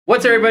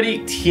What's up,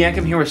 everybody?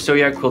 I'm here with Sew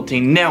Yeah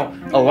Quilting. Now,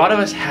 a lot of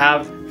us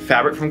have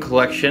fabric from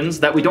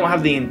collections that we don't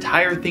have the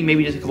entire thing,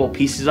 maybe just a couple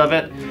pieces of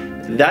it.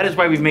 That is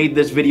why we've made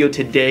this video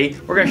today.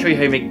 We're gonna show you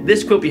how you make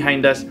this quilt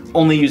behind us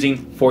only using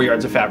 4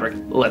 yards of fabric.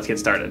 Let's get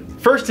started.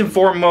 First and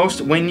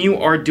foremost, when you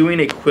are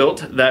doing a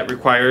quilt that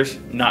requires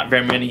not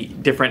very many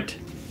different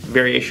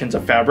variations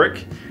of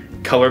fabric,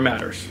 color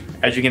matters.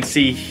 As you can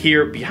see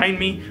here behind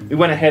me, we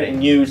went ahead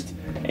and used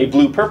a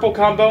blue-purple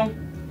combo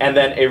and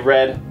then a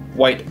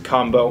red-white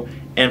combo.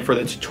 And for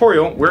the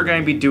tutorial, we're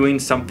going to be doing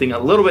something a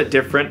little bit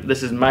different.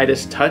 This is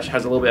Midas Touch,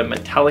 has a little bit of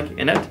metallic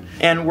in it.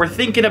 And we're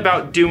thinking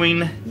about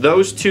doing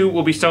those two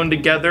will be sewn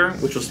together,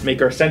 which will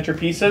make our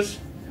centerpieces.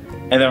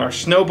 And then our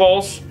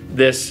snowballs,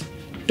 this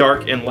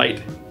dark and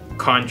light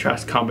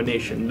contrast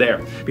combination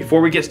there. Before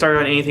we get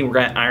started on anything, we're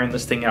going to iron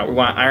this thing out. We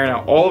want to iron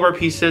out all of our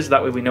pieces.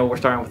 That way we know we're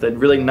starting with a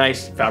really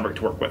nice fabric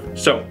to work with.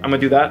 So I'm going to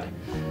do that.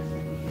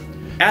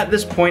 At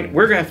this point,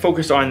 we're going to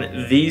focus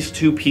on these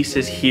two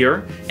pieces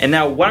here. And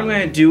now what I'm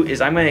going to do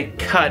is I'm going to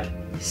cut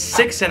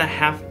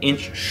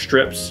 6.5-inch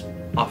strips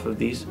off of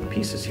these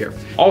pieces here.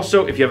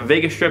 Also, if you have a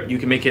Vegas strip, you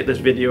can make this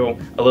video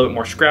a little bit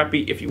more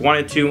scrappy if you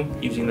wanted to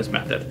using this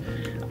method.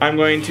 I'm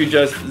going to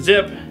just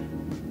zip.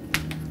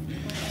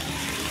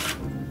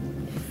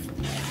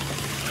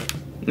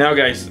 Now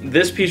guys,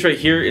 this piece right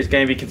here is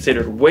going to be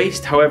considered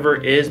waste. However,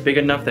 it is big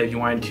enough that if you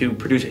wanted to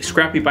produce a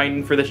scrappy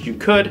binding for this, you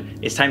could.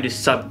 It's time to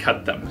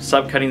subcut them.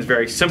 Subcutting is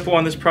very simple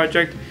on this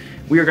project.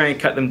 We are going to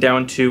cut them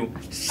down to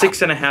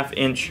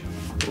 6.5-inch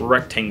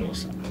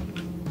rectangles.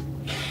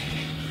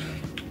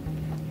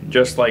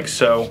 Just like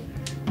so.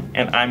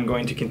 And I'm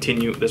going to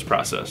continue this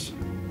process.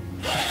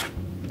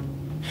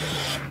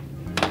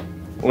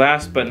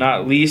 Last but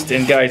not least,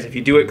 and guys, if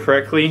you do it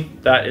correctly,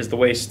 that is the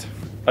waste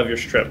of your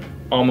strip.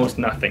 Almost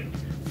nothing.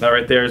 That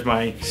right there is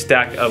my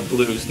stack of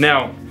blues.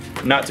 Now,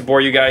 not to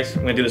bore you guys,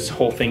 I'm gonna do this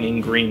whole thing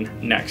in green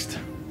next.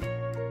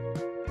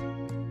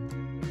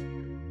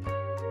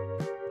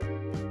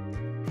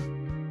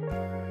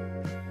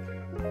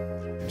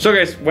 So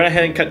guys, went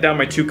ahead and cut down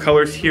my two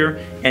colors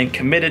here and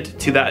committed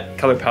to that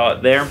color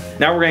palette there.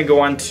 Now we're gonna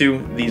go on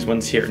to these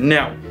ones here.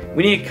 Now,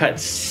 we need to cut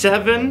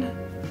 7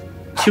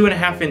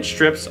 2.5-inch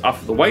strips off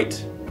of the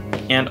white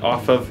and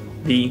off of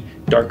the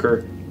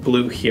darker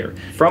blue here.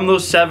 From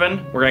those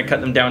 7, we're going to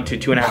cut them down to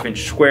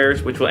 2.5-inch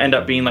squares, which will end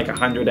up being like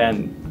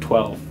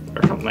 112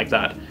 or something like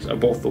that. So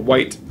both the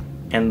white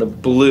and the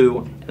blue,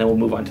 and then we'll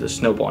move on to the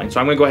snowballing.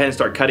 So I'm going to go ahead and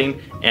start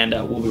cutting, and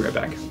we'll be right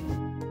back.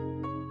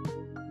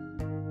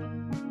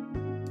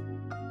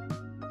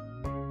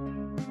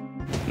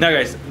 Now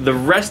guys, the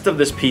rest of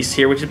this piece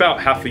here, which is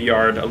about half a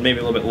yard, maybe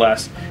a little bit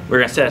less, we're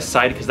going to set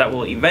aside because that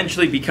will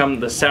eventually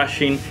become the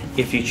sashing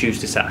if you choose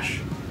to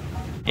sash.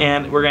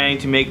 And we're going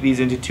to make these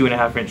into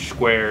 2.5-inch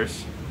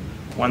squares.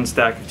 One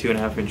stack of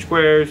 2.5-inch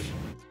squares.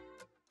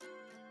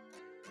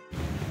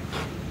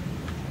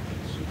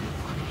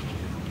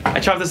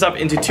 I chopped this up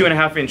into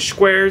 2.5-inch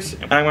squares,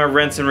 and I'm going to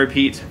rinse and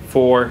repeat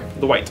for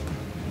the white.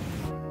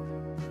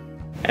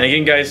 And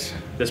again guys,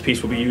 this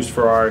piece will be used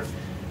for our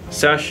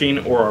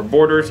sashing or our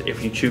borders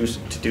if you choose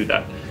to do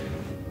that.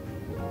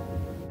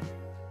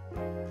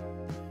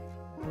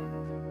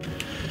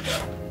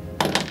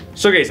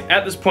 So guys,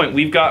 at this point,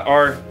 we've got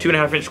our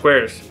 2.5-inch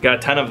squares, got a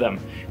ton of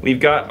them. We've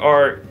got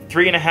our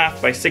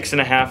 3.5 by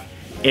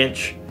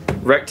 6.5-inch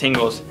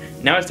rectangles.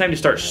 Now it's time to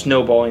start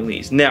snowballing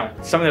these. Now,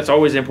 something that's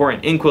always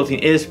important in quilting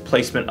is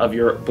placement of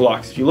your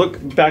blocks. If you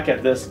look back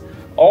at this,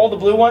 all the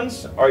blue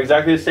ones are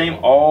exactly the same,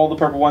 all the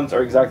purple ones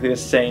are exactly the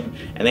same,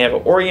 and they have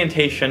an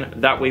orientation.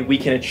 That way we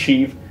can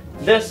achieve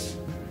this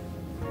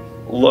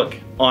look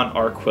on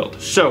our quilt.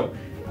 So,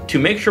 to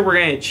make sure we're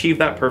going to achieve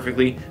that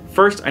perfectly,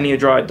 first I need to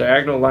draw a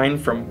diagonal line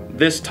from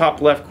this top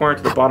left corner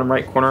to the bottom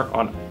right corner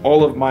on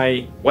all of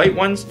my white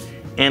ones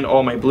and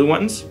all my blue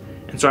ones.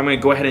 And so I'm going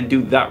to go ahead and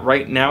do that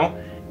right now,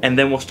 and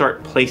then we'll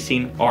start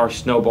placing our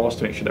snowballs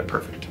to make sure they're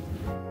perfect.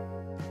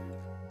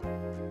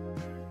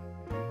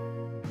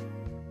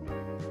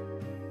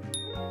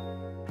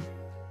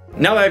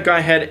 Now that I've gone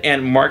ahead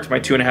and marked my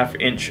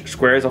 2.5-inch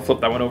squares, I'll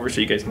flip that one over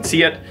so you guys can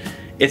see it.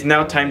 It's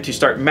now time to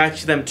start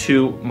matching them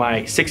to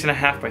my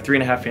 6.5 by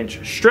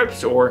 3.5-inch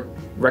strips or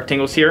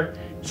rectangles here.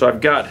 So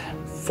I've got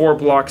 4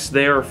 blocks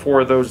there,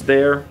 4 of those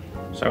there.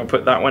 So I'm gonna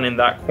put that one in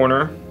that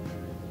corner,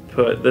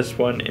 put this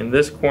one in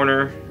this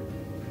corner,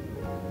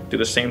 do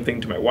the same thing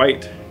to my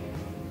white.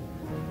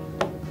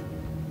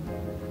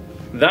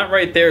 That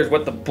right there is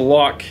what the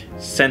block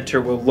center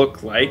will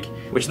look like,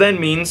 which then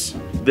means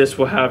this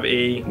will have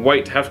a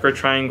white half square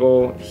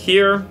triangle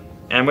here.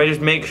 And I'm going to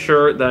just make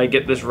sure that I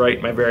get this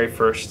right my very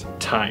first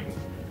time.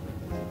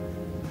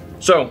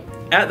 So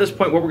at this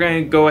point, what we're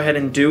going to go ahead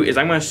and do is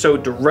I'm going to sew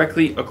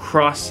directly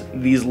across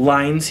these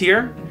lines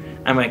here.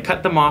 I'm going to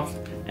cut them off,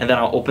 and then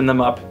I'll open them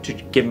up to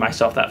give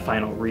myself that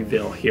final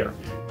reveal here.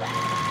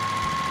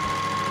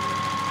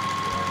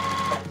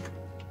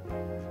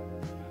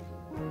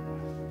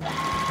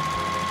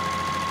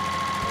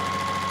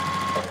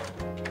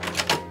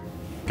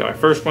 Got my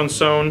first one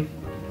sewn.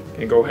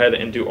 Gonna go ahead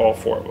and do all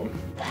 4 of them.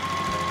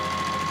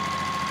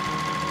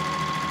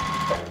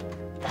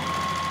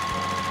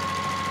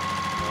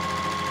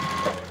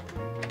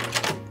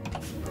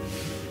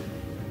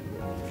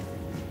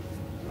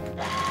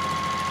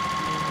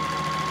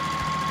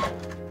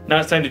 now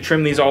it's time to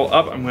trim these all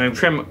up. I'm going to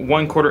trim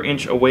 1/4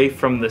 inch away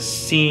from the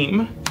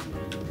seam.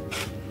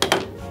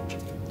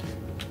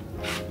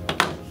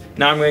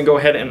 Now I'm going to go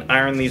ahead and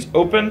iron these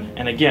open,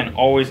 and again,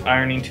 always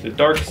ironing to the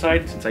dark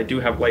side since I do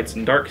have lights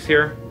and darks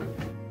here.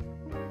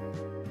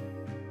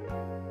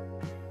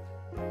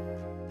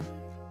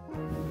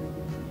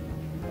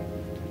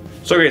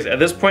 So guys, at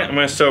this point I'm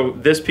going to sew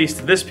this piece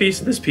to this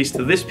piece, this piece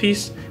to this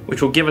piece,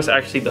 which will give us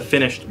actually the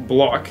finished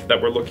block that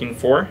we're looking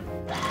for.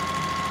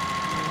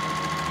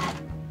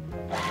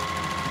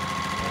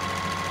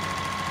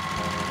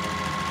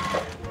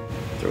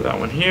 Throw that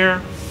one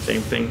here, same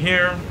thing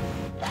here.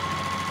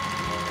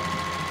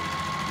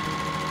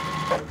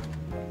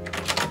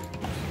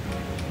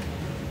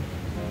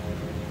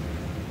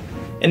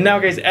 And now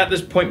guys, at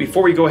this point,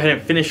 before we go ahead and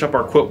finish up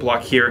our quilt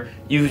block here,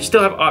 you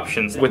still have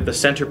options with the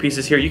center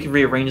pieces here. You can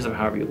rearrange them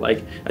however you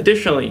like.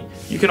 Additionally,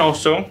 you can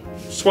also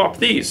swap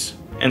these,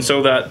 and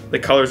so that the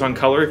color's on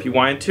color if you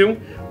wanted to,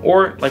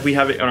 or like we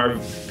have it on our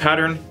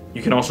pattern,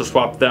 you can also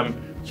swap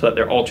them so that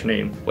they're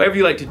alternating. Whatever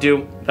you like to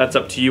do, that's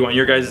up to you on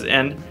your guys'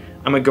 end.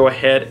 I'm gonna go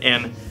ahead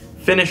and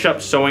finish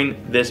up sewing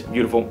this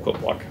beautiful quilt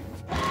block.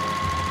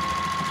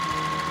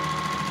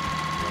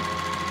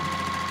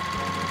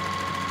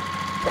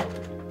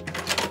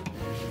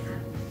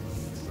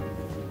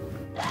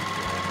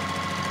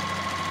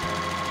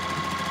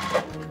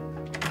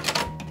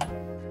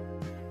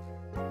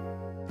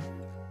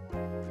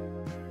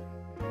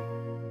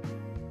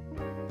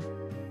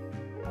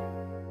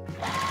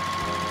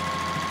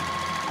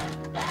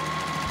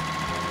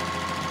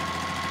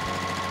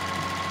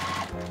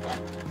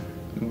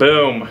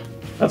 Boom.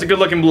 That's a good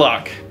looking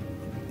block.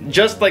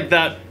 Just like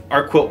that,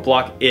 our quilt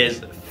block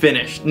is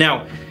finished.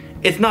 Now,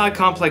 it's not a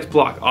complex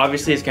block.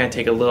 Obviously, it's gonna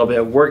take a little bit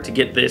of work to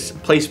get this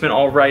placement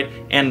all right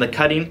and the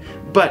cutting,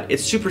 but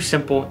it's super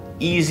simple,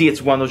 easy.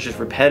 It's one of those just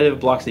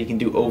repetitive blocks that you can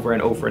do over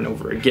and over and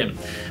over again.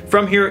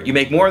 From here, you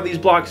make more of these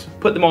blocks,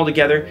 put them all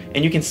together,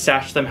 and you can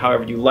sash them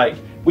however you like.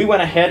 We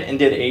went ahead and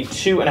did a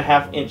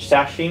 2.5 inch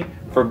sashing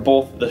for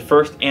both the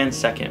first and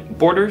second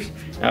borders.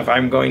 Now if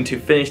I'm going to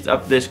finish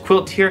up this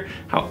quilt here,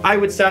 how I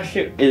would sash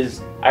it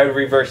is I would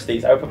reverse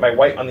these. I would put my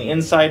white on the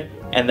inside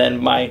and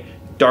then my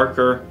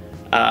darker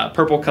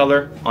purple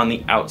color on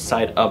the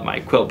outside of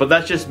my quilt. But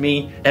that's just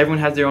me. Everyone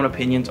has their own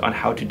opinions on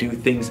how to do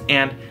things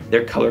and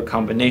their color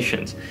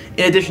combinations.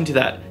 In addition to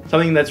that,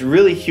 something that's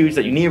really huge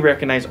that you need to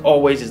recognize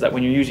always is that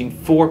when you're using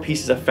 4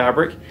 pieces of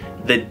fabric,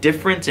 the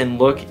difference in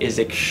look is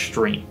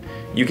extreme.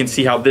 You can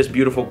see how this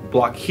beautiful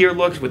block here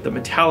looks with the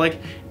metallic,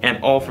 and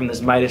all from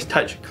this Midas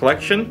Touch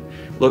collection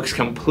looks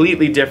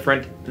completely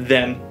different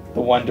than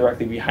the one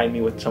directly behind me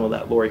with some of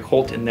that Lori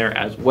Holt in there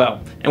as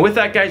well. And with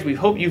that guys, we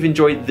hope you've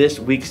enjoyed this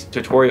week's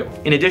tutorial.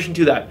 In addition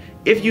to that,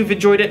 if you've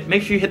enjoyed it,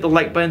 make sure you hit the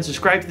like button,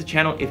 subscribe to the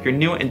channel if you're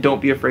new, and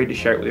don't be afraid to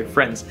share it with your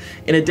friends.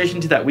 In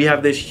addition to that, we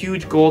have this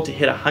huge goal to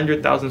hit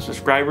 100,000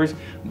 subscribers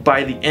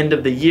by the end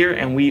of the year,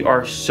 and we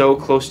are so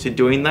close to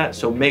doing that,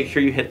 so make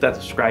sure you hit that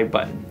subscribe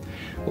button.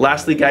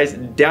 Lastly guys,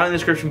 down in the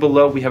description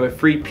below we have a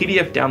free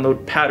PDF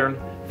download pattern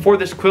for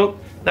this quilt.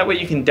 That way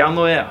you can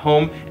download it at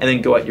home and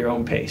then go at your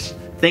own pace.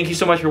 Thank you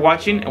so much for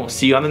watching, and we'll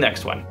see you on the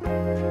next one.